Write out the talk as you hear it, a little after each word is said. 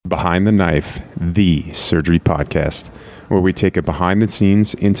Behind the Knife, the surgery podcast, where we take a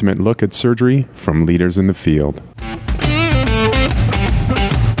behind-the-scenes, intimate look at surgery from leaders in the field.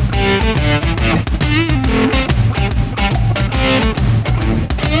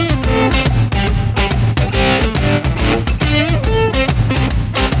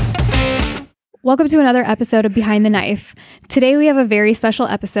 Welcome to another episode of Behind the Knife. Today we have a very special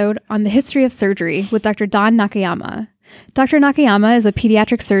episode on the history of surgery with Dr. Don Nakayama. Dr. Nakayama is a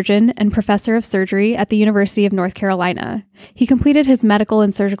pediatric surgeon and professor of surgery at the University of North Carolina. He completed his medical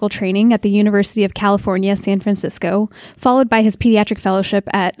and surgical training at the University of California, San Francisco, followed by his pediatric fellowship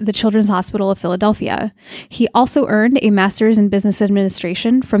at the Children's Hospital of Philadelphia. He also earned a master's in business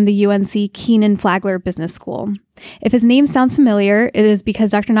administration from the UNC Kenan-Flagler Business School. If his name sounds familiar, it is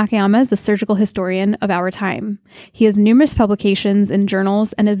because Dr. Nakayama is the surgical historian of our time. He has numerous publications in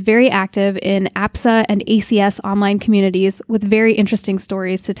journals and is very active in APSA and ACS online communities with very interesting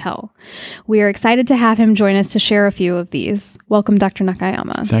stories to tell. We are excited to have him join us to share a few of these. Welcome, Dr.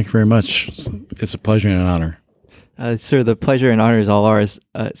 Nakayama. Thank you very much. It's a pleasure and an honor. Sir, the pleasure and honor is all ours.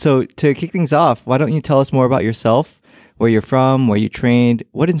 So to kick things off, why don't you tell us more about yourself, where you're from, where you trained,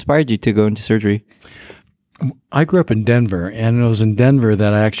 what inspired you to go into surgery? I grew up in Denver, and it was in Denver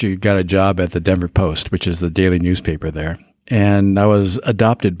that I actually got a job at the Denver Post, which is the daily newspaper there. And I was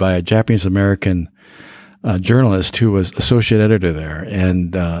adopted by a Japanese-American journalist who was associate editor there.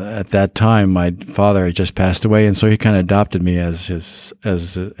 And at that time, my father had just passed away, and so he kind of adopted me as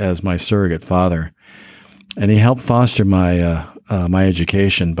my surrogate father. And he helped foster my my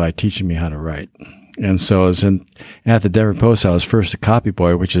education by teaching me how to write. And so I was at the Denver Post. I was first a copy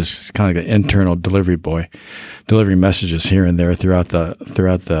boy, which is kind of like an internal delivery boy, delivering messages here and there throughout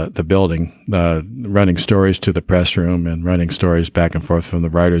the building, running stories to the press room and running stories back and forth from the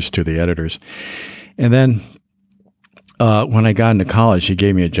writers to the editors. And then when I got into college, he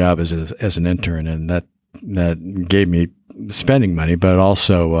gave me a job as an intern, and that gave me spending money, but it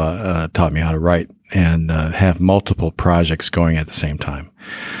also taught me how to write and have multiple projects going at the same time.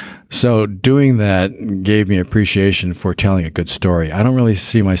 So doing that gave me appreciation for telling a good story. I don't really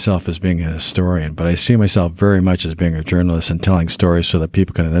see myself as being a historian, but I see myself very much as being a journalist and telling stories so that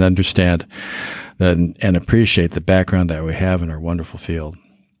people can understand and appreciate the background that we have in our wonderful field.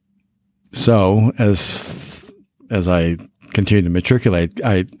 So as I continued to matriculate,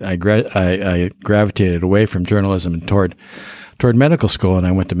 I gravitated away from journalism and toward medical school, and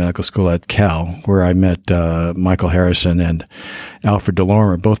I went to medical school at Cal, where I met Michael Harrison and Alfred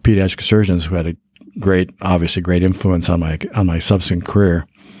DeLormer, both pediatric surgeons who had a great influence on my subsequent career.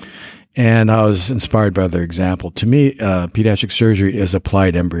 And I was inspired by their example. To me, pediatric surgery is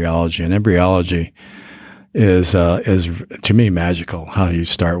applied embryology, and embryology is to me magical. How you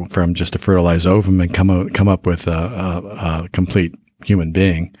start from just a fertilized ovum and come up with a complete human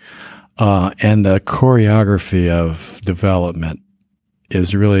being. And the choreography of development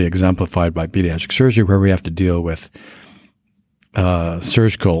is really exemplified by pediatric surgery, where we have to deal with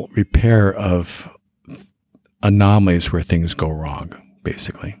surgical repair of anomalies where things go wrong,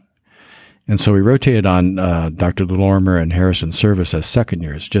 basically. And so we rotated on Dr. DeLormer and Harrison's service as second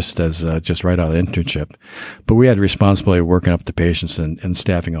years, just right out of internship. But we had the responsibility of working up the patients and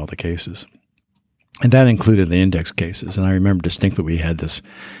staffing all the cases. And that included the index cases. And I remember distinctly we had this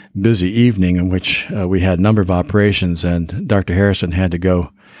busy evening in which we had a number of operations, and Dr. Harrison had to go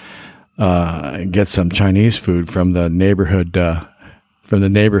get some Chinese food from the neighborhood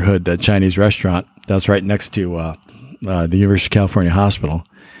Chinese restaurant that's right next to the University of California Hospital.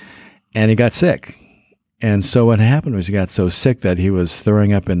 And he got sick. And so what happened was he got so sick that he was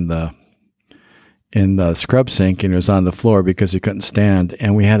throwing up in the scrub sink, and he was on the floor because he couldn't stand.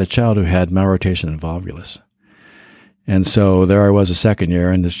 And we had a child who had malrotation and volvulus. And so there I was a second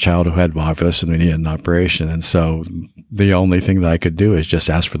year, and this child who had volvulus, and we needed an operation. And so the only thing that I could do is just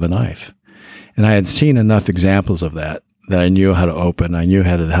ask for the knife. And I had seen enough examples of that I knew how to open. I knew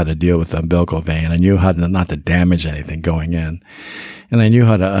how to deal with the umbilical vein. I knew how to not to damage anything going in. And I knew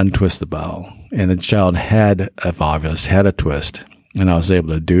how to untwist the bowel. And the child had a volvulus, had a twist. And I was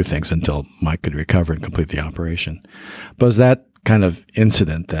able to do things until Mike could recover and complete the operation. But it was that kind of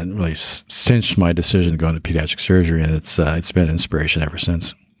incident that really cinched my decision to go into pediatric surgery, and it's been an inspiration ever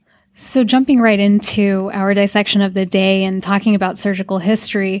since. So jumping right into our dissection of the day and talking about surgical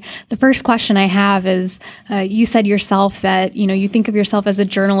history, the first question I have is, you said yourself that, you think of yourself as a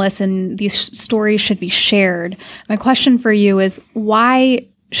journalist and these stories should be shared. My question for you is, why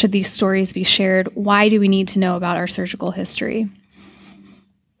should these stories be shared? Why do we need to know about our surgical history?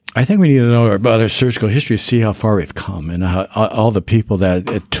 I think we need to know about our surgical history, see how far we've come, and how, all the people that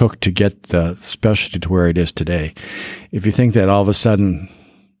it took to get the specialty to where it is today. If you think that all of a sudden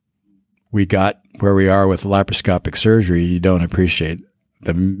we got where we are with laparoscopic surgery, you don't appreciate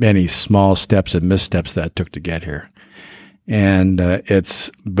the many small steps and missteps that it took to get here. And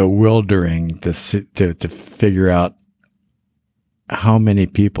it's bewildering to figure out how many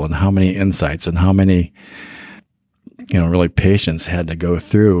people and how many insights and how many, really patients had to go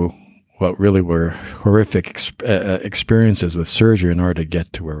through what really were horrific experiences with surgery in order to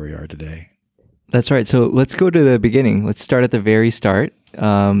get to where we are today. That's right. So let's go to the beginning. Let's start at the very start.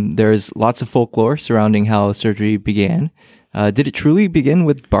 There's lots of folklore surrounding how surgery began. Did it truly begin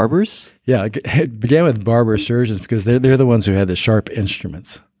with barbers? Yeah, it began with barber surgeons because they're the ones who had the sharp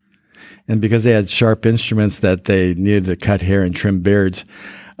instruments. And because they had sharp instruments that they needed to cut hair and trim beards,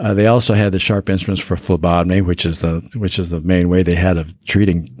 they also had the sharp instruments for phlebotomy, which is the main way they had of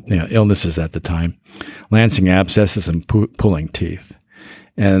treating illnesses at the time, lancing abscesses and pulling teeth.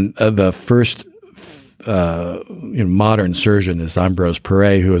 And the first modern surgeon is Ambrose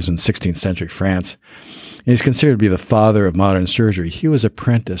Paré, who was in 16th century France. And he's considered to be the father of modern surgery. He was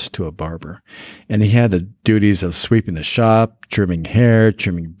apprenticed to a barber, and he had the duties of sweeping the shop, trimming hair,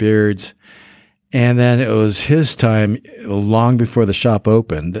 trimming beards. And then it was his time, long before the shop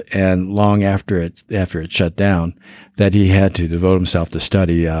opened and long after it shut down, that he had to devote himself to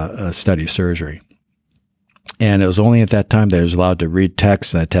study surgery. And it was only at that time that he was allowed to read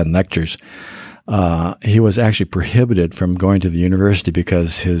texts and attend lectures. He was actually prohibited from going to the university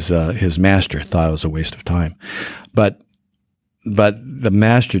because his master thought it was a waste of time. But the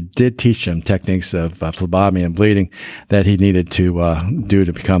master did teach him techniques of phlebotomy and bleeding that he needed to do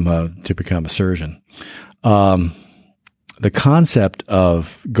to become a surgeon. The concept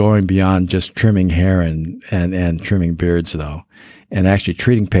of going beyond just trimming hair and trimming beards, though, and actually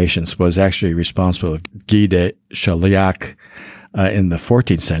treating patients was actually responsible of Guy de Chauliac in the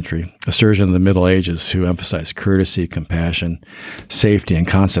 14th century, a surgeon in the Middle Ages who emphasized courtesy, compassion, safety, and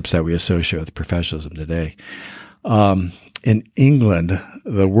concepts that we associate with professionalism today. In England,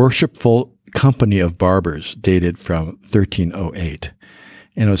 the Worshipful Company of Barbers dated from 1308.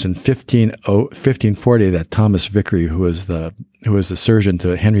 And it was in 1540 that Thomas Vickery, who was the surgeon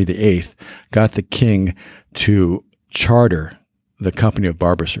to Henry VIII, got the king to charter the Company of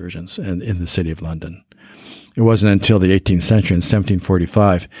Barber Surgeons in the city of London. It wasn't until the 18th century, in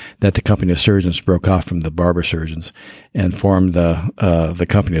 1745, that the Company of Surgeons broke off from the barber surgeons and formed the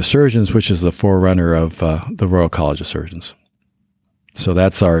Company of Surgeons, which is the forerunner of the Royal College of Surgeons. So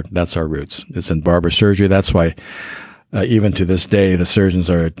that's our roots. It's in barber surgery. That's why even to this day the surgeons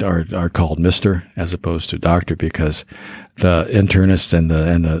are called Mr. as opposed to Doctor, because the internists and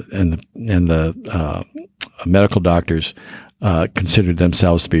the medical doctors considered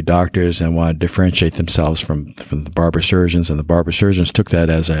themselves to be doctors and wanted to differentiate themselves from the barber surgeons, and the barber surgeons took that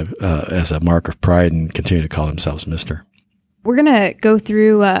as a mark of pride and continued to call themselves Mr. We're going to go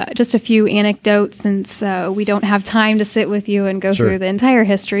through just a few anecdotes since we don't have time to sit with you and go through the entire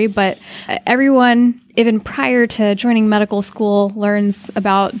history, but everyone, even prior to joining medical school, learns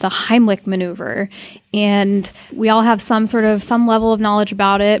about the Heimlich maneuver. And we all have some level of knowledge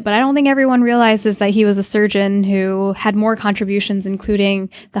about it, but I don't think everyone realizes that he was a surgeon who had more contributions, including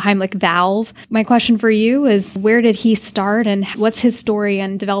the Heimlich valve. My question for you is, where did he start and what's his story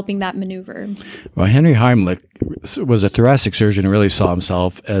in developing that maneuver? Well, Henry Heimlich was a thoracic surgeon who really saw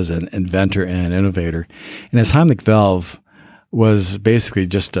himself as an inventor and an innovator. And his Heimlich valve was basically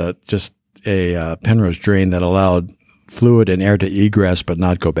just a Penrose drain that allowed fluid and air to egress but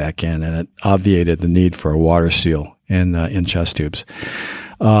not go back in, and it obviated the need for a water seal in chest tubes.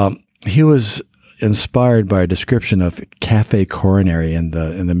 He was inspired by a description of café coronary in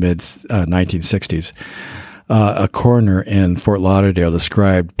the mid 1960s. A coroner in Fort Lauderdale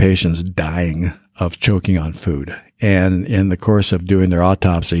described patients dying of choking on food, and in the course of doing their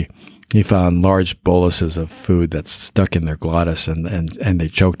autopsy, he found large boluses of food that's stuck in their glottis, and they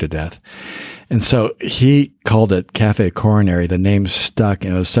choked to death. And so he called it café coronary. The name stuck,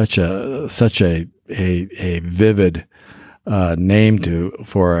 and it was such a vivid name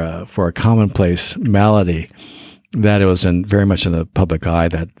for a commonplace malady that it was very much in the public eye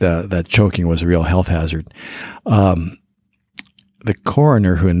that choking was a real health hazard. The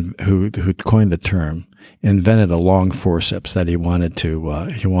coroner who coined the term invented a long forceps that he wanted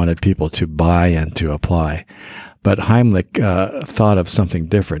people to buy and to apply. But Heimlich thought of something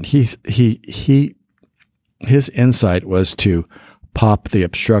different. His insight was to pop the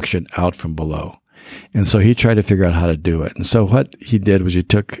obstruction out from below. And so he tried to figure out how to do it. And so what he did was he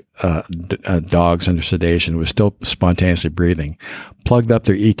took dogs under sedation who was still spontaneously breathing, plugged up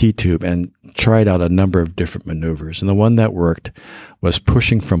their ET tube, and tried out a number of different maneuvers. And the one that worked was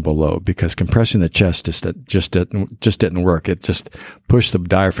pushing from below, because compressing the chest just didn't work. It just pushed the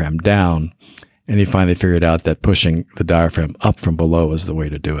diaphragm down. And he finally figured out that pushing the diaphragm up from below was the way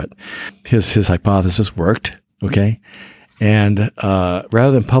to do it. His hypothesis worked, okay? And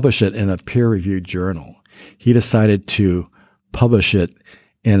rather than publish it in a peer-reviewed journal, he decided to publish it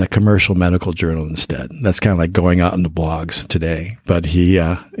in a commercial medical journal instead. That's kind of like going out on the blogs today. But he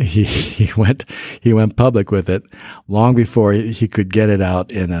went public with it long before he could get it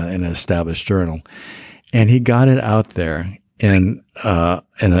out in an established journal, and he got it out there in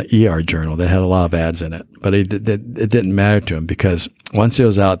an ER journal that had a lot of ads in it. But it didn't matter to him, because once it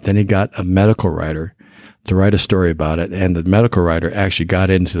was out, then he got a medical writer to write a story about it, and the medical writer actually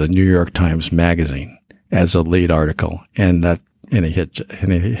got into the New York Times Magazine as a lead article, and he hit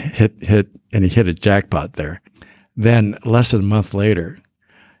a jackpot there. Then less than a month later,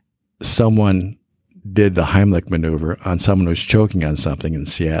 someone did the Heimlich maneuver on someone who was choking on something in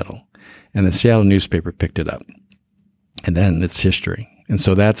Seattle, and the Seattle newspaper picked it up, and then it's history. And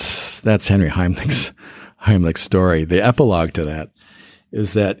so that's Henry Heimlich's story. The epilogue to that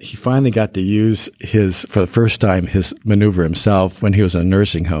is that he finally got to use for the first time, his maneuver himself when he was in a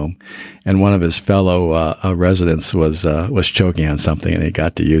nursing home, and one of his fellow residents was choking on something, and he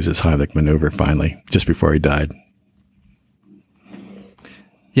got to use his Heimlich maneuver finally, just before he died.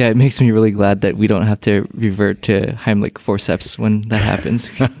 Yeah, it makes me really glad that we don't have to revert to Heimlich forceps when that happens.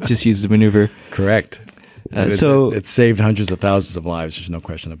 Just use the maneuver. Correct. So it saved hundreds of thousands of lives. There's no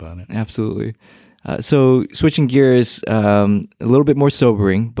question about it. Absolutely. So switching gears, a little bit more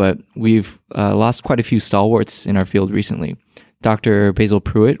sobering, but we've lost quite a few stalwarts in our field recently. Dr. Basil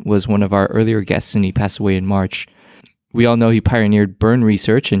Pruitt was one of our earlier guests, and he passed away in March. We all know he pioneered burn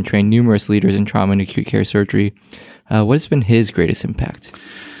research and trained numerous leaders in trauma and acute care surgery. What has been his greatest impact?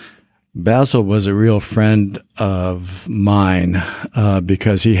 Basil was a real friend of mine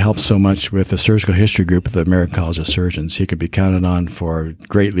because he helped so much with the surgical history group of the American College of Surgeons. He could be counted on for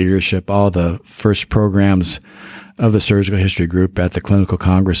great leadership. All the first programs of the surgical history group at the clinical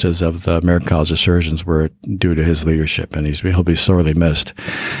congresses of the American College of Surgeons were due to his leadership, and he'll be sorely missed.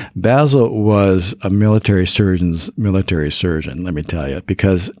 Basil was a military surgeon's military surgeon, let me tell you,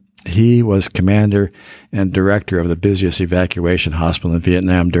 because he was commander and director of the busiest evacuation hospital in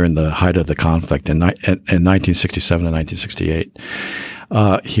Vietnam during the height of the conflict in 1967 and 1968.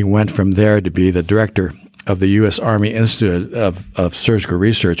 He went from there to be the director of the U.S. Army Institute of Surgical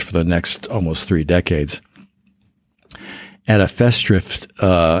Research for the next almost 3 decades. At a festschrift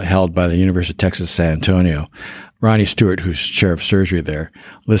held by the University of Texas San Antonio, Ronnie Stewart, who's chair of surgery there,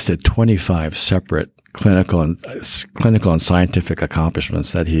 listed 25 separate clinical and scientific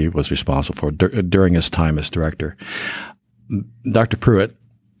accomplishments that he was responsible for during his time as director. Dr. Pruitt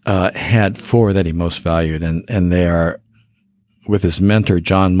had 4 that he most valued, and they are, with his mentor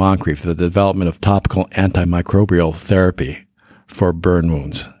John Moncrief, the development of topical antimicrobial therapy for burn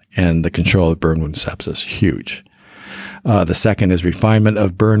wounds and the control of burn wound sepsis. Huge. The second is refinement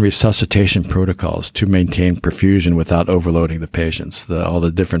of burn resuscitation protocols to maintain perfusion without overloading the patients. All the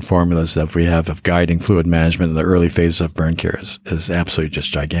different formulas that we have of guiding fluid management in the early phases of burn care is absolutely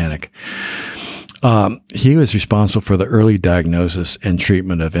just gigantic. He was responsible for the early diagnosis and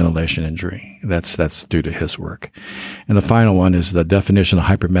treatment of inhalation injury. That's due to his work. And the final one is the definition of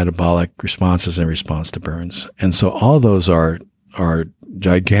hypermetabolic responses in response to burns. And so all those are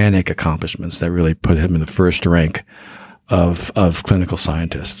gigantic accomplishments that really put him in the first rank of clinical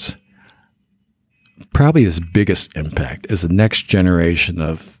scientists. Probably his biggest impact is the next generation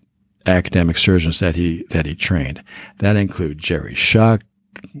of academic surgeons that he trained. That include Jerry Shuck,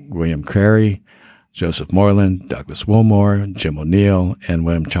 William Crary, Joseph Moreland, Douglas Wilmore, Jim O'Neill, and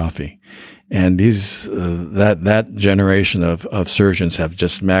William Chaffee. And these that generation of surgeons have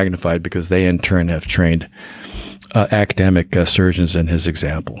just magnified because they in turn have trained academic surgeons in his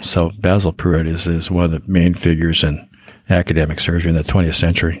example. So Basil Pruitt is one of the main figures in academic surgery in the 20th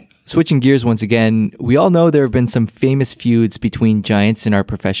century. Switching gears once again, we all know there have been some famous feuds between giants in our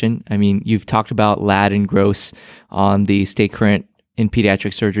profession. I mean, you've talked about Ladd and Gross on the Stay Current in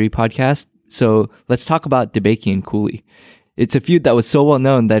Pediatric Surgery podcast. So let's talk about DeBakey and Cooley. It's a feud that was so well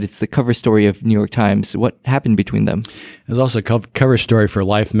known that it's the cover story of New York Times. What happened between them? It was also a cover story for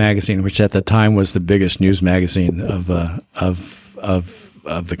Life magazine, which at the time was the biggest news magazine of the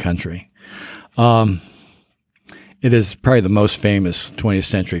country. It is probably the most famous 20th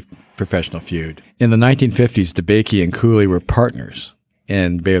century professional feud. In the 1950s, DeBakey and Cooley were partners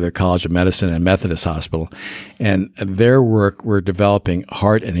in Baylor College of Medicine and Methodist Hospital. And their work were developing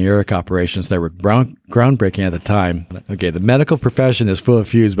heart and aortic operations that were groundbreaking at the time. Okay, the medical profession is full of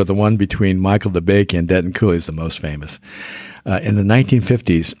feuds, but the one between Michael DeBakey and Denton Cooley is the most famous. In the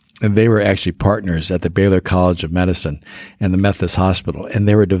 1950s, they were actually partners at the Baylor College of Medicine and the Methodist Hospital, and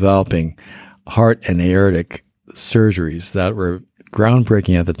they were developing heart and aortic surgeries that were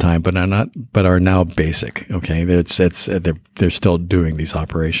groundbreaking at the time, but are now basic. Okay, they're still doing these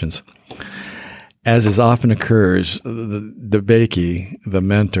operations. As is often occurs, DeBakey, the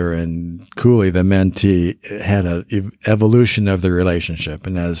mentor, and Cooley, the mentee, had an evolution of the relationship.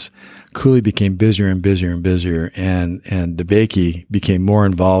 And as Cooley became busier and busier and busier, and DeBakey became more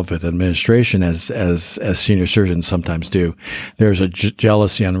involved with administration, as senior surgeons sometimes do, there was a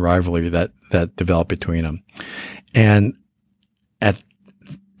jealousy and rivalry that developed between them. And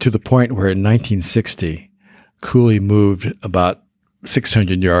to the point where in 1960, Cooley moved about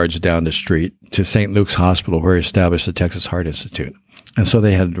 600 yards down the street to St. Luke's Hospital, where he established the Texas Heart Institute. And so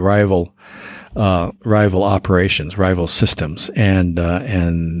they had rival operations, rival systems, and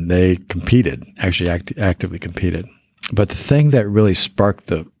they competed, actually actively competed. But the thing that really sparked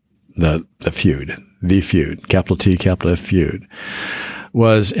the feud, capital T, capital F feud,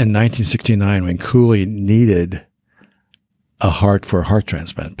 was in 1969 when Cooley needed a heart for a heart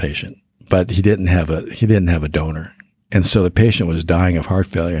transplant patient, but he didn't have a donor. And so the patient was dying of heart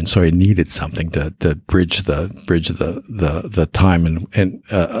failure, and so he needed something to bridge the time and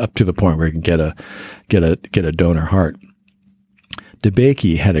up to the point where he can get a donor heart.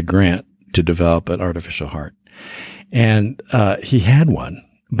 DeBakey had a grant to develop an artificial heart, and he had one,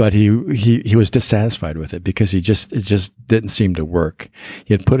 but he was dissatisfied with it because it just didn't seem to work.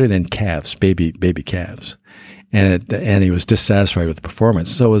 He had put it in calves, baby calves. And he was dissatisfied with the performance,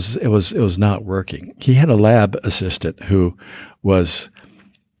 so it was not working. He had a lab assistant who was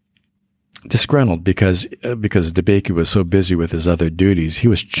disgruntled because DeBakey was so busy with his other duties. He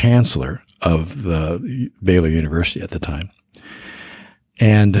was chancellor of the Baylor University at the time,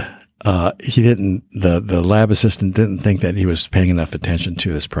 and the lab assistant didn't think that he was paying enough attention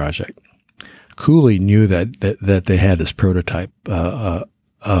to this project. Cooley knew that they had this prototype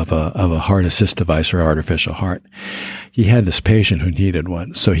of a heart assist device or artificial heart. He had this patient who needed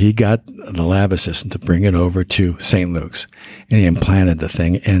one, so he got the lab assistant to bring it over to St. Luke's, and he implanted the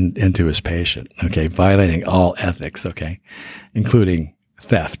thing into his patient. Okay, violating all ethics. Okay, including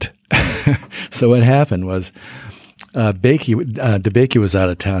theft. So what happened was, DeBakey was out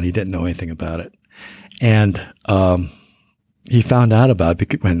of town. He didn't know anything about it, and he found out about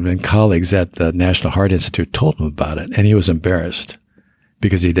it when colleagues at the National Heart Institute told him about it, and he was embarrassed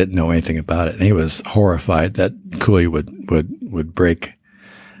because he didn't know anything about it. And he was horrified that Cooley would break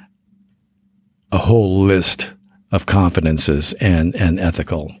a whole list of confidences and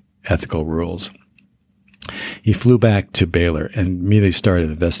ethical rules. He flew back to Baylor and immediately started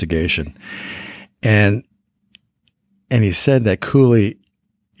an investigation. And he said that Cooley's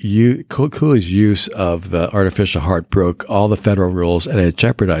use of the artificial heart broke all the federal rules, and it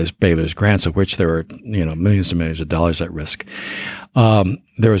jeopardized Baylor's grants, of which there were millions and millions of dollars at risk.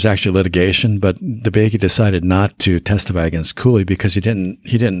 There was actually litigation, but DeBakey decided not to testify against Cooley because he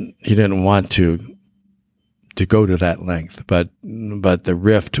didn't want to go to that length. But the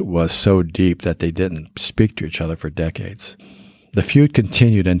rift was so deep that they didn't speak to each other for decades. The feud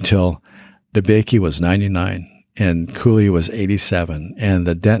continued until DeBakey was 99 and Cooley was 87, and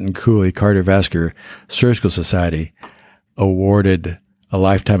the Denton Cooley Cardiovascular Surgical Society awarded a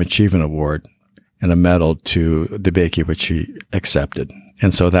Lifetime Achievement Award and a medal to DeBakey, which he accepted.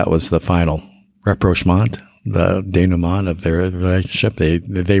 And so that was the final rapprochement, the denouement of their relationship.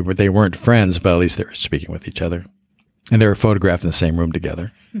 They weren't friends, but at least they were speaking with each other. And they were photographed in the same room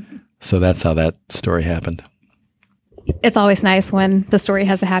together. So that's how that story happened. It's always nice when the story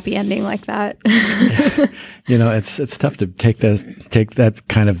has a happy ending like that. It's tough to take that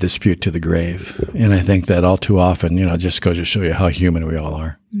kind of dispute to the grave. And I think that all too often, just goes to show you how human we all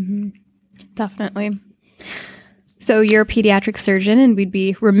are. Mm-hmm. Definitely. So you're a pediatric surgeon, and we'd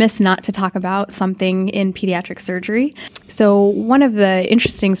be remiss not to talk about something in pediatric surgery. So one of the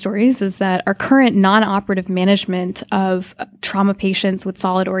interesting stories is that our current non-operative management of trauma patients with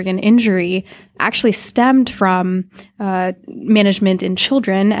solid organ injury actually stemmed from management in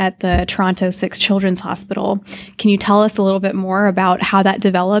children at the Toronto 6 Children's Hospital. Can you tell us a little bit more about how that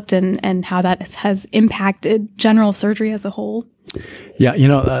developed and how that has impacted general surgery as a whole? Yeah,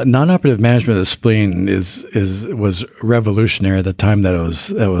 non-operative management of the spleen was revolutionary at the time that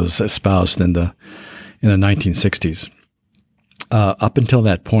it was espoused in the 1960s. Up until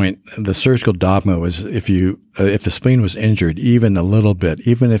that point, the surgical dogma was if the spleen was injured even a little bit,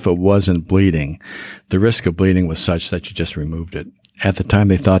 even if it wasn't bleeding, the risk of bleeding was such that you just removed it. At the time,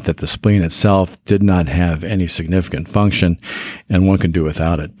 they thought that the spleen itself did not have any significant function and one could do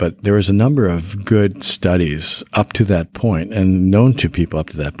without it. But there was a number of good studies up to that point and known to people up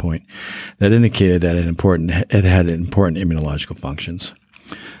to that point that indicated that it had important immunological functions.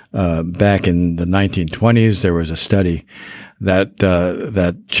 Back in the 1920s, there was a study that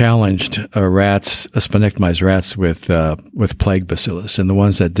challenged splenectomized rats with plague bacillus, and the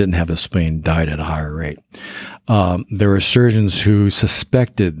ones that didn't have the spleen died at a higher rate. There were surgeons who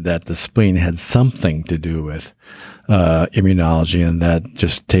suspected that the spleen had something to do with immunology, and that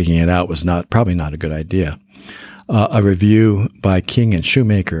just taking it out was probably not a good idea. A review by King and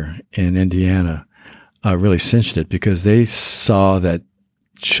Shoemaker in Indiana really cinched it, because they saw that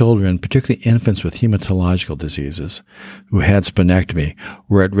children, particularly infants with hematological diseases who had splenectomy,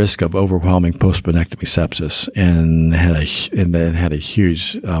 were at risk of overwhelming post-splenectomy sepsis and had a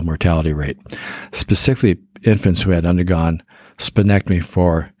huge mortality rate. Specifically, infants who had undergone splenectomy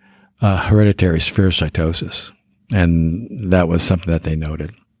for hereditary spherocytosis, and that was something that they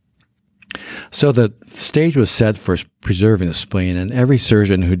noted. So the stage was set for preserving the spleen, and every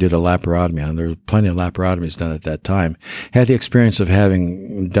surgeon who did a laparotomy, and there were plenty of laparotomies done at that time, had the experience of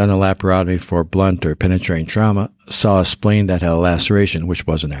having done a laparotomy for blunt or penetrating trauma, saw a spleen that had a laceration, which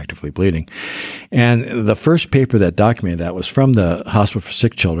wasn't actively bleeding. And the first paper that documented that was from the Hospital for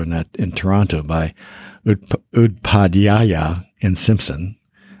Sick Children in Toronto by Upadhyaya and Simpson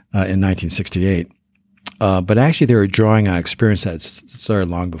in 1968. But actually, they were drawing on experience that started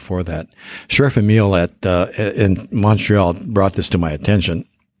long before that. Sherif Emile in Montreal brought this to my attention.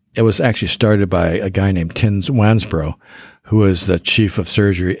 It was actually started by a guy named Tim Wansbrough, who was the chief of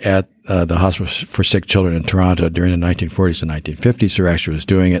surgery at the Hospital for Sick Children in Toronto during the 1940s and 1950s, who actually was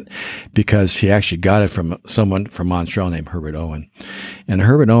doing it because he actually got it from someone from Montreal named Herbert Owen. And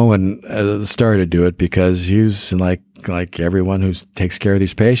Herbert Owen started to do it because he was like everyone who takes care of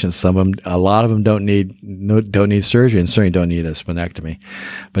these patients. A lot of them don't need surgery, and certainly don't need a splenectomy.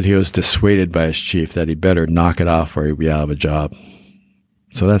 But he was dissuaded by his chief that he better knock it off or he'd be out of a job.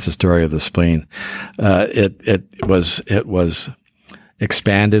 So that's the story of the spleen. It was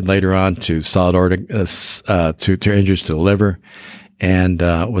expanded later on to solid organ, to injuries to the liver, and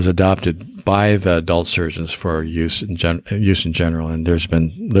was adopted by the adult surgeons for use in general. And there's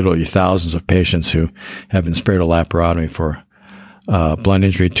been literally thousands of patients who have been spared a laparotomy for blunt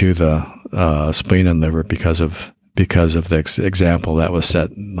injury to the spleen and liver because of the example that was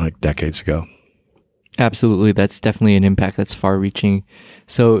set like decades ago. Absolutely. That's definitely an impact that's far-reaching.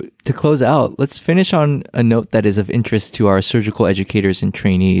 So to close out, let's finish on a note that is of interest to our surgical educators and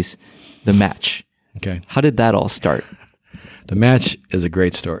trainees, the match. Okay. How did that all start? The match is a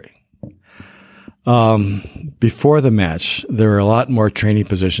great story. Before the match, there were a lot more trainee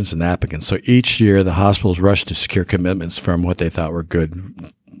positions than applicants. So each year, the hospitals rushed to secure commitments from what they thought were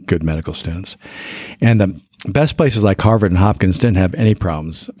good medical students. And the best places like Harvard and Hopkins didn't have any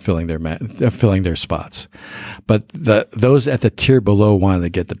problems filling their spots, but those at the tier below wanted to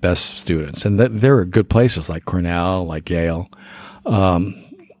get the best students, and there were good places like Cornell, like Yale,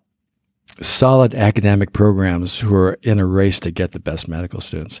 solid academic programs who were in a race to get the best medical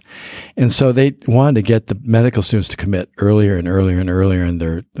students, and so they wanted to get the medical students to commit earlier and earlier and earlier in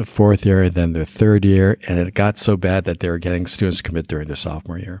the fourth year, then their third year, and it got so bad that they were getting students to commit during their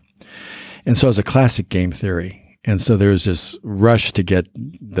sophomore year. And so it's a classic game theory. And so there was this rush to get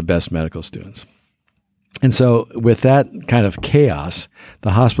the best medical students. And so with that kind of chaos,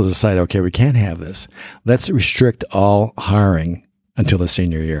 the hospital decided, okay, we can't have this. Let's restrict all hiring until the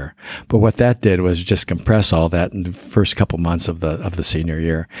senior year. But what that did was just compress all that in the first couple months of the senior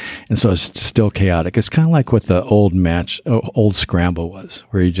year. And so it's still chaotic. It's kind of like what the old scramble was,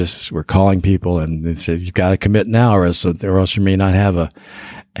 where you just were calling people and they said, you've got to commit now or else you may not have a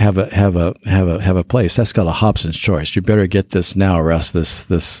place. That's called a Hobson's choice. You better get this now or else this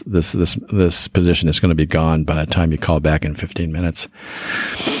position is going to be gone by the time you call back in 15 minutes.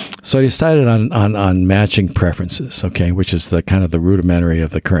 So I decided on matching preferences, okay, which is the kind of the rudimentary of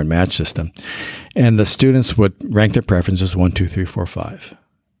the current match system. And the students would rank their preferences 1, 2, 3, 4, 5.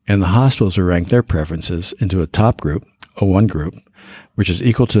 And the hospitals would rank their preferences into a top group, a 1 group, which is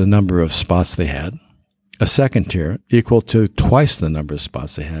equal to the number of spots they had. A second tier equal to twice the number of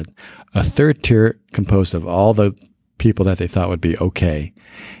spots they had. A third tier composed of all the people that they thought would be okay.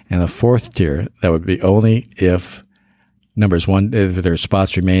 And a fourth tier that would be only if if there are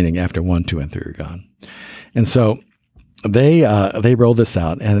spots remaining after 1, 2, and 3 are gone. And so they rolled this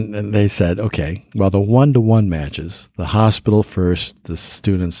out, and they said, okay, well, the 1-to-1 matches, the hospital first, the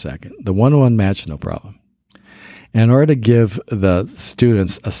students second. The 1-to-1 match, no problem. In order to give the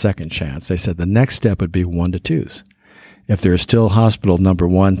students a second chance, they said the next step would be 1-to-2s. If there are still hospital number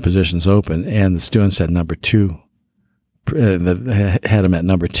 1 positions open and the students had number 2, had them at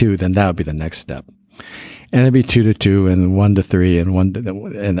number 2, then that would be the next step. And it'd be 2-to-2 and 1-to-3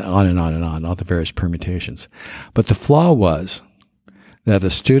 and on and on and on, all the various permutations. But the flaw was that if the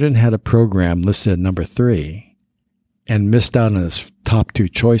student had a program listed at number 3 and missed out on his top 2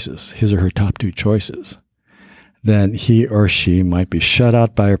 choices, his or her top 2 choices, then he or she might be shut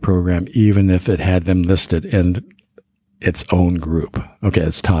out by a program even if it had them listed in its own group,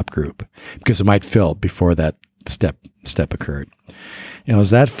 its top group, because it might fill before that step occurred. It was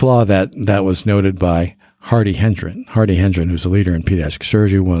that flaw that was noted by Hardy Hendren. Hardy Hendren, who's a leader in pediatric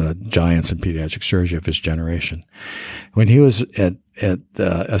surgery, one of the giants in pediatric surgery of his generation. When he was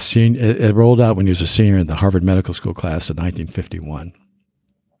a senior, it rolled out when he was a senior in the Harvard Medical School class in 1951.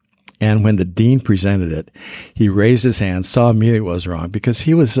 And when the dean presented it, he raised his hand, saw immediately what was wrong, because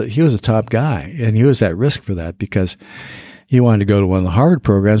he was a top guy, and he was at risk for that because he wanted to go to one of the Harvard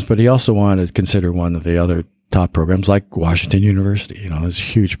programs, but he also wanted to consider one of the other top programs like Washington University. These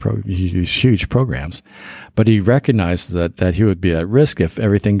huge programs. But he recognized that he would be at risk if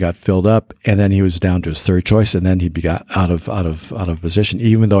everything got filled up, and then he was down to his third choice, and then he got out of position,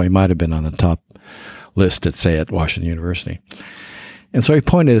 even though he might have been on the top list at, say, at Washington University. And so he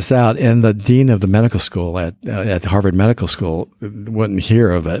pointed this out, and the dean of the medical school at Harvard Medical School wouldn't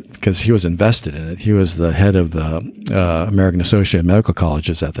hear of it because he was invested in it. He was the head of the American Association of Medical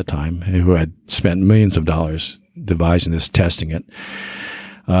Colleges at the time, who had spent millions of dollars devising this, testing it,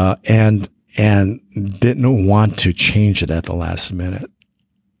 and didn't want to change it at the last minute.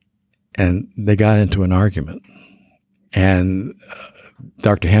 And they got into an argument. And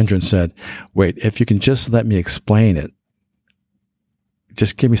Dr. Hendren said, wait, if you can just let me explain it,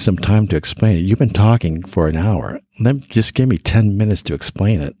 just give me some time to explain it. You've been talking for an hour. Just give me 10 minutes to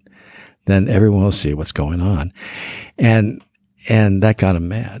explain it. Then everyone will see what's going on. And that got him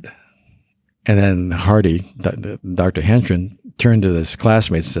mad. And then Hardy, Dr. Hendren, turned to his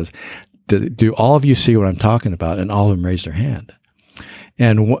classmates and says, do all of you see what I'm talking about? And all of them raised their hand.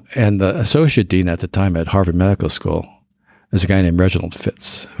 And the associate dean at the time at Harvard Medical School is a guy named Reginald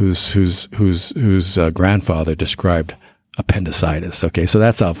Fitz, whose grandfather described appendicitis. Okay, so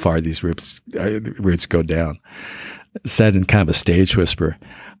that's how far these roots go down. Said in kind of a stage whisper,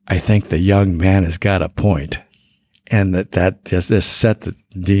 I think the young man has got a point. And that just set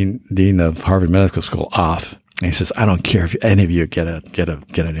the dean of Harvard Medical School off. And he says, I don't care if any of you get an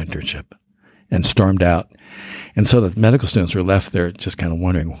internship, and stormed out. And so the medical students were left there just kind of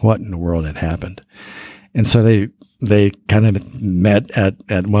wondering what in the world had happened. And so they kind of met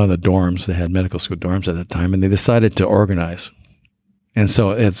at one of the dorms. They had medical school dorms at the time, and they decided to organize. And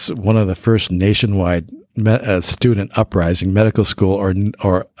so it's one of the first nationwide student uprising, medical school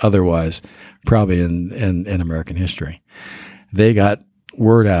or otherwise, probably in American history. They got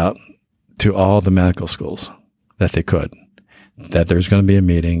word out to all the medical schools that they could, that there's going to be a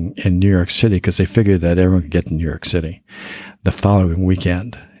meeting in New York City, because they figured that everyone could get to New York City the following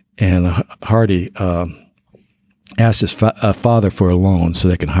weekend. And Hardy asked his father for a loan so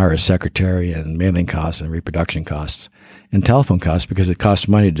they can hire a secretary, and mailing costs and reproduction costs and telephone costs, because it cost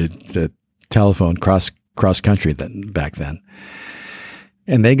money to telephone cross country back then.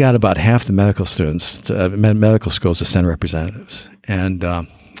 And they got about half the medical students, medical schools, to send representatives.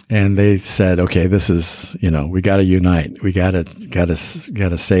 And they said, okay, this is, we got to unite. We got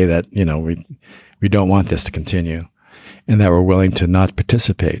to say that, we don't want this to continue, and that we're willing to not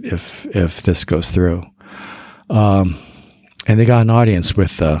participate if this goes through. And they got an audience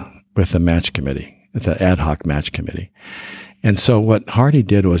with the match committee, the ad hoc match committee. And so what Hardy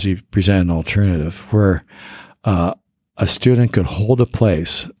did was he presented an alternative where a student could hold a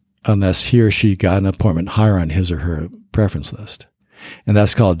place unless he or she got an appointment higher on his or her preference list. And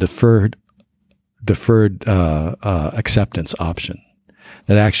that's called deferred acceptance option.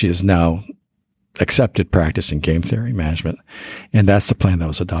 That actually is now accepted practice in game theory management. And that's the plan that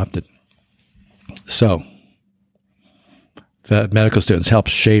was adopted. So the medical students helped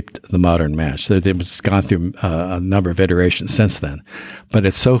shape the modern match. It's gone through a number of iterations since then. But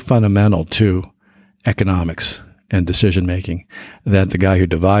it's so fundamental to economics and decision-making that the guy who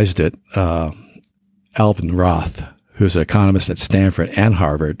devised it, Alvin Roth, who's an economist at Stanford and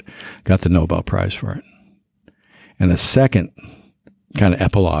Harvard, got the Nobel Prize for it. And the second kind of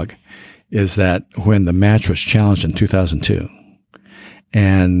epilogue is that when the match was challenged in 2002,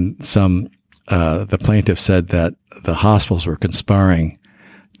 and some the plaintiff said that the hospitals were conspiring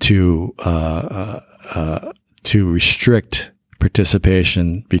to restrict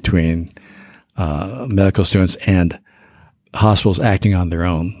participation between medical students and hospitals acting on their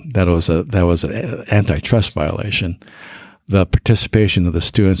own. That was an antitrust violation. The participation of the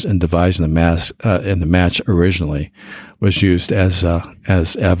students in devising the match originally was used as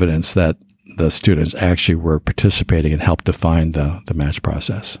evidence that the students actually were participating and helped define the match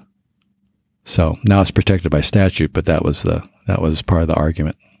process. So now it's protected by statute, but that was part of the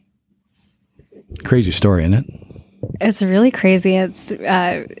argument. Crazy story, isn't it? It's really crazy.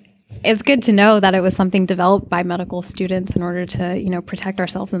 It's good to know that it was something developed by medical students in order to, protect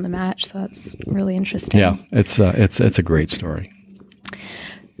ourselves in the match. So that's really interesting. Yeah, it's a great story.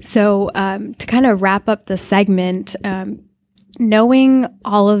 So to kind of wrap up the segment, knowing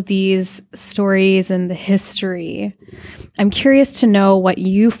all of these stories and the history, I'm curious to know what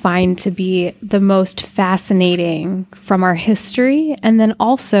you find to be the most fascinating from our history, and then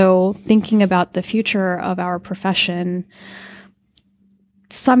also thinking about the future of our profession.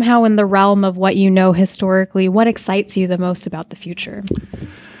 Somehow in the realm of what you know historically, what excites you the most about the future?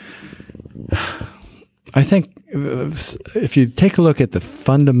 I think if you take a look at the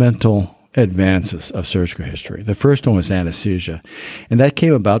fundamental advances of surgical history, the first one was anesthesia. And that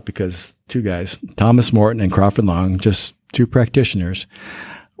came about because two guys, Thomas Morton and Crawford Long, just two practitioners,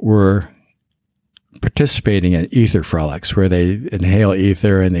 were participating in ether frolics where they inhale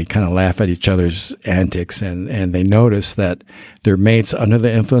ether and they kind of laugh at each other's antics, and they noticed that their mates under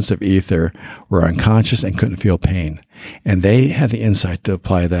the influence of ether were unconscious and couldn't feel pain. And they had the insight to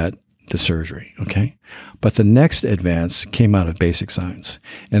apply that to surgery, okay? But the next advance came out of basic science,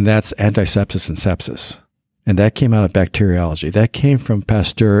 and that's antisepsis and sepsis. And that came out of bacteriology. That came from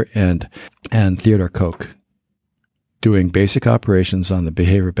Pasteur and Theodore Koch, doing basic operations on the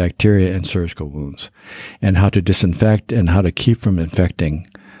behavior of bacteria in surgical wounds, and how to disinfect and how to keep from infecting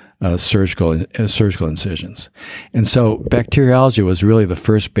surgical incisions. And so bacteriology was really the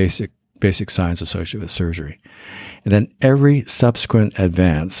first basic science associated with surgery. And then every subsequent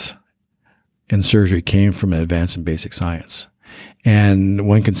advance in surgery came from an advance in basic science. And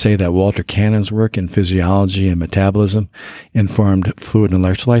one can say that Walter Cannon's work in physiology and metabolism informed fluid and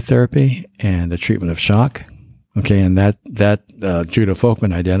electrolyte therapy and the treatment of shock. Okay, and that Judah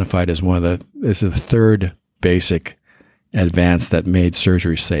Folkman identified as is the third basic advance that made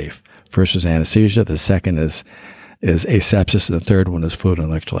surgery safe. First is anesthesia, the second is asepsis, and the third one is fluid and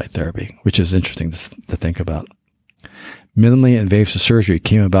electrolyte therapy, which is interesting to think about. Minimally invasive surgery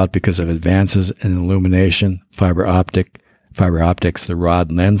came about because of advances in illumination, fiber optics, the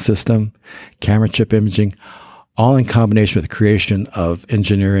rod lens system, camera chip imaging, all in combination with the creation of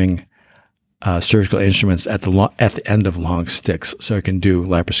engineering surgical instruments at the end of long sticks, so it can do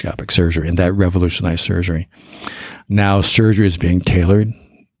laparoscopic surgery, and that revolutionized surgery. Now surgery is being tailored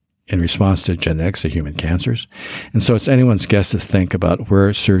in response to genetics of human cancers, and so it's anyone's guess to think about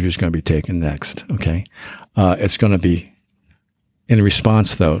where surgery is going to be taken next. Okay, it's going to be in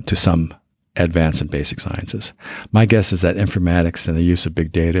response, though, to some advance in basic sciences. My guess is that informatics and the use of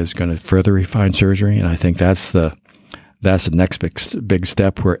big data is going to further refine surgery, and I think that's the next big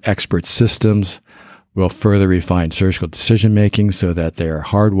step, where expert systems will further refine surgical decision-making so that they are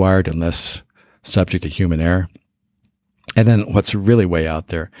hardwired and less subject to human error. And then what's really way out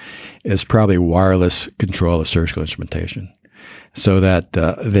there is probably wireless control of surgical instrumentation, so that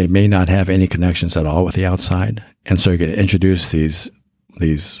they may not have any connections at all with the outside. And so you can introduce these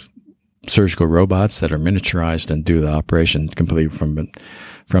surgical robots that are miniaturized and do the operation completely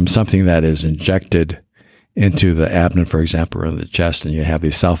from something that is injected into the abdomen, for example, or the chest, and you have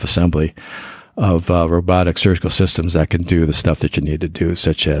these self-assembly of robotic surgical systems that can do the stuff that you need to do,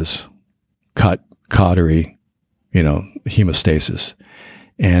 such as cut, cautery, hemostasis,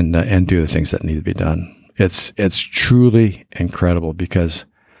 and do the things that need to be done. It's truly incredible, because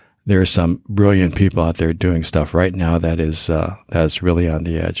there are some brilliant people out there doing stuff right now that is really on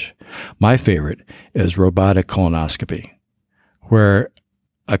the edge. My favorite is robotic colonoscopy, where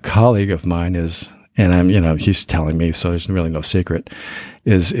a colleague of mine is, and he's telling me, so there's really no secret,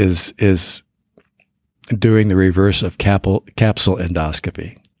 is doing the reverse of capsule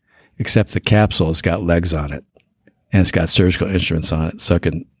endoscopy, except the capsule has got legs on it and it's got surgical instruments on it, so it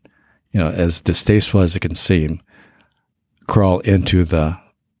can, as distasteful as it can seem, crawl into the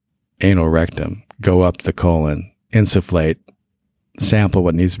anal rectum, go up the colon, insufflate, sample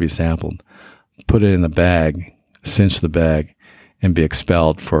what needs to be sampled, put it in a bag, cinch the bag, and be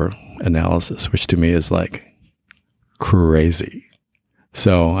expelled for analysis, which to me is like crazy.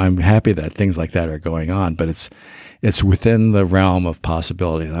 So I'm happy that things like that are going on, but it's within the realm of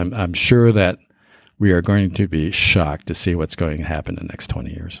possibility. And I'm sure that we are going to be shocked to see what's going to happen in the next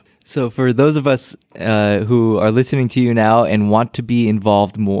 20 years. So for those of us who are listening to you now and want to be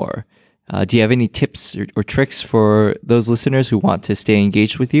involved more, do you have any tips or tricks for those listeners who want to stay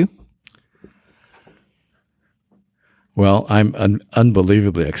engaged with you? Well, I'm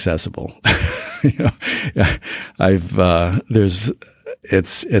unbelievably accessible.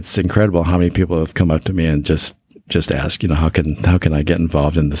 It's incredible how many people have come up to me and just ask, how can I get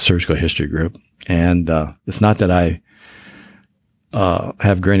involved in the surgical history group? And it's not that I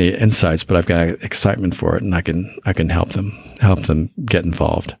have great insights, but I've got excitement for it, and I can help them get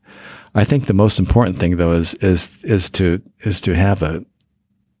involved. I think the most important thing, though, is to have a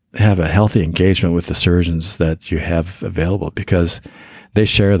healthy engagement with the surgeons that you have available, because they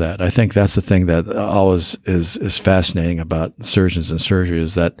share that. I think that's the thing that always is fascinating about surgeons and surgery,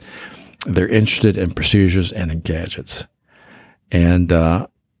 is that they're interested in procedures and in gadgets. And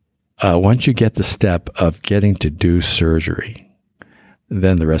once you get the step of getting to do surgery,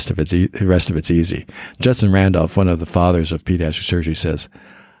 then the rest of it's easy. Justin Randolph, one of the fathers of pediatric surgery, says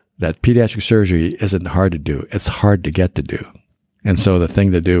that pediatric surgery isn't hard to do; it's hard to get to do. And so the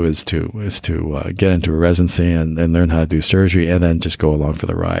thing to do is to get into a residency and learn how to do surgery, and then just go along for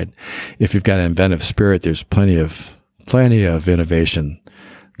the ride. If you've got an inventive spirit, there's plenty of innovation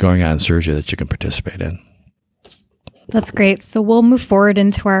going on in surgery that you can participate in. That's great. So we'll move forward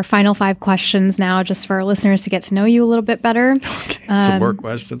into our final 5 questions now, just for our listeners to get to know you a little bit better. Okay, some more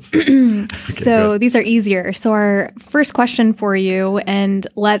questions. So these are easier. So our first question for you, and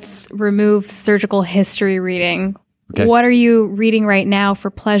let's remove surgical history reading. Okay. What are you reading right now for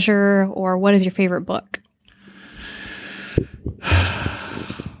pleasure, or what is your favorite book?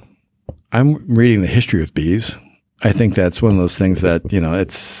 I'm reading The History of Bees. I think that's one of those things that,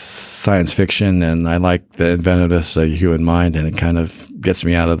 it's science fiction, and I like the inventiveness of the human mind, and it kind of gets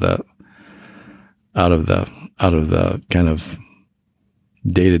me out of the kind of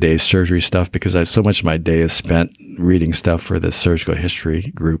day-to-day surgery stuff, because so much of my day is spent reading stuff for this surgical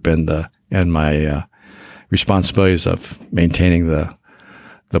history group, and my responsibilities of maintaining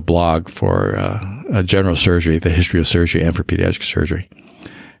the blog for general surgery, the history of surgery, and for pediatric surgery.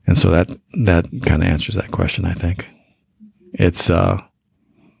 And so that kind of answers that question, I think. It's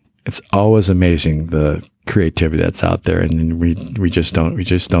always amazing, the creativity that's out there, and we just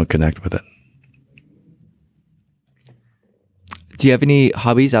don't connect with it. Do you have any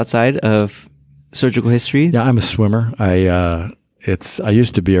hobbies outside of surgical history? Yeah, I'm a swimmer. I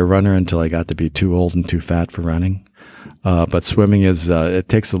used to be a runner until I got to be too old and too fat for running. But swimming it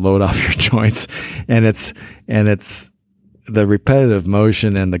takes the load off your joints, and it's the repetitive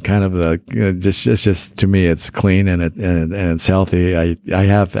motion and the kind of just to me, it's clean and it's healthy. I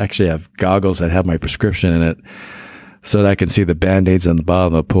actually have goggles that have my prescription in it, so that I can see the Band-Aids on the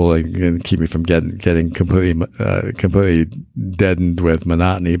bottom of the pool and keep me from getting completely deadened with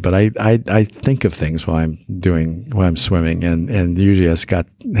monotony. But I think of things while I'm swimming, and usually has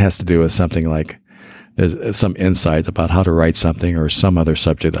to do with something like there's some insight about how to write something or some other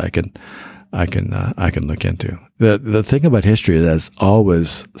subject I can look into. The thing about history is there's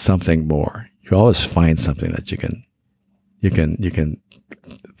always something more. You always find something that you can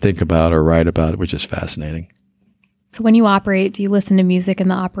think about or write about, which is fascinating. So when you operate, do you listen to music in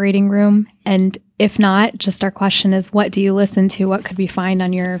the operating room? And if not, just our question is, what do you listen to? What could we find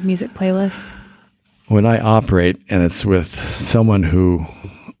on your music playlist? When I operate and it's with someone who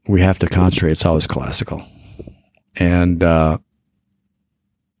we have to concentrate, it's always classical. And I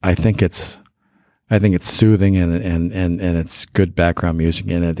think it's soothing and it's good background music,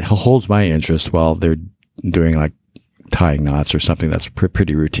 and it holds my interest while they're doing like tying knots or something that's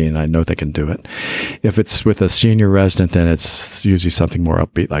pretty routine. I know they can do it. If it's with a senior resident, then it's usually something more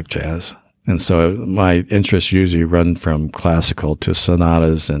upbeat like jazz. And so my interests usually run from classical to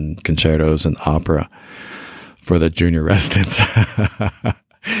sonatas and concertos and opera for the junior residents.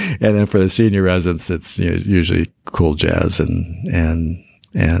 And then for the senior residents, it's usually cool jazz and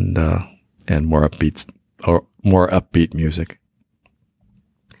more upbeat music.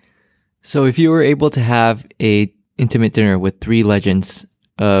 So if you were able to have a intimate dinner with 3 legends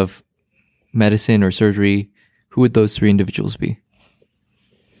of medicine or surgery, who would those 3 individuals be?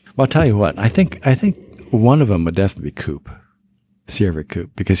 Well, I'll tell you what, I think one of them would definitely be Coop, C. Everett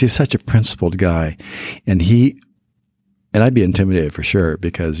Koop, because he's such a principled guy, and I'd be intimidated for sure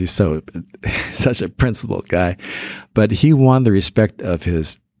because he's such a principled guy, but he won the respect of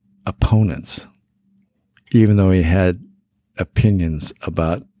his opponents, even though he had opinions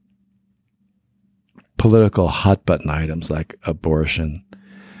about political hot-button items like abortion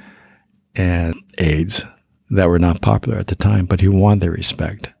and AIDS that were not popular at the time, but he won their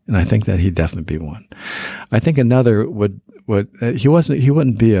respect. And I think that he'd definitely be one. I think another he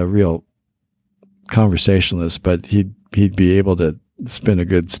wouldn't be a real conversationalist, but he'd be able to spin a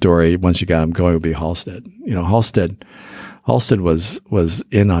good story once you got him going. Would be Halstead. Halstead was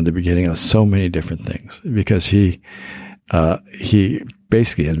in on the beginning of so many different things because he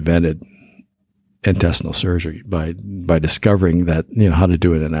basically invented intestinal surgery by discovering that how to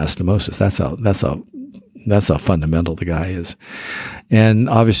do it in anastomosis. That's how fundamental the guy is. And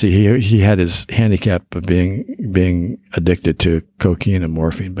obviously he had his handicap of being addicted to cocaine and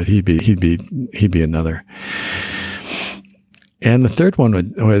morphine, but he'd be another. And the third one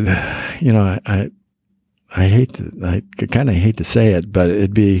would I kind of hate to say it, but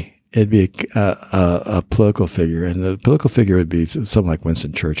it'd be a political figure, and the political figure would be someone like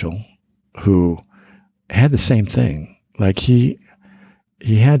Winston Churchill, who had the same thing. Like he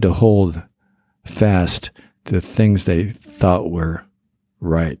had to hold fast to things they thought were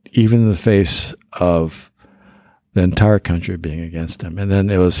right, even in the face of the entire country being against him. And then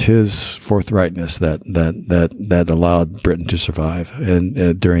it was his forthrightness that allowed Britain to survive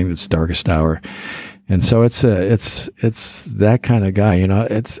and during its darkest hour. And so it's that kind of guy.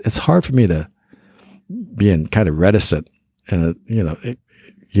 It's hard for me to be kind of reticent, and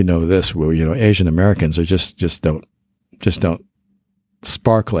this. Well, Asian Americans are just don't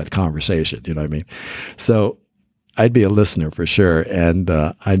sparkle at conversation. You know what I mean? So I'd be a listener for sure, and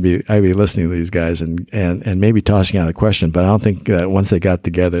I'd be listening to these guys and maybe tossing out a question. But I don't think that once they got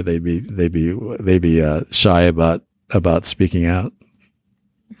together, they'd be shy about speaking out.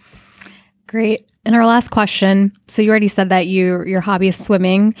 Great. And our last question. So you already said that your hobby is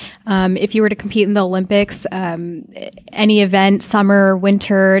swimming. If you were to compete in the Olympics, any event, summer,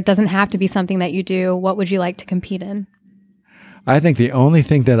 winter, it doesn't have to be something that you do. What would you like to compete in? I think the only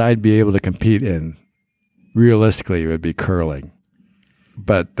thing that I'd be able to compete in, realistically, would be curling.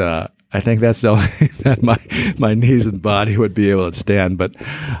 But I think that's the only thing that my knees and body would be able to stand. But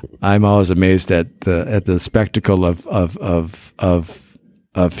I'm always amazed at the spectacle of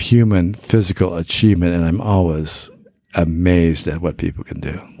human physical achievement, and I'm always amazed at what people can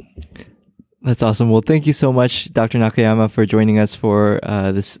do. That's awesome. Well, thank you so much, Dr. Nakayama, for joining us for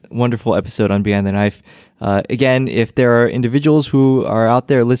this wonderful episode on Beyond the Knife. Again, if there are individuals who are out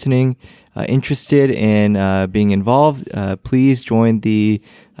there listening, interested in being involved, please join the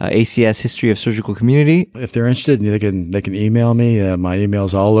ACS History of Surgical community. If they're interested, they can email me. My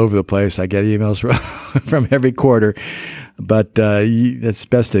email's all over the place. I get emails from every quarter. But it's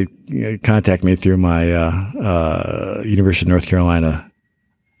best to contact me through my University of North Carolina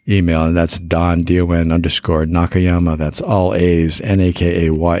email, and that's Don _Nakayama. That's all A's,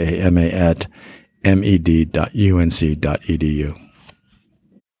 Nakayama at med.unc.edu.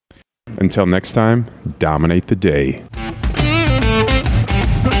 Until next time, dominate the day.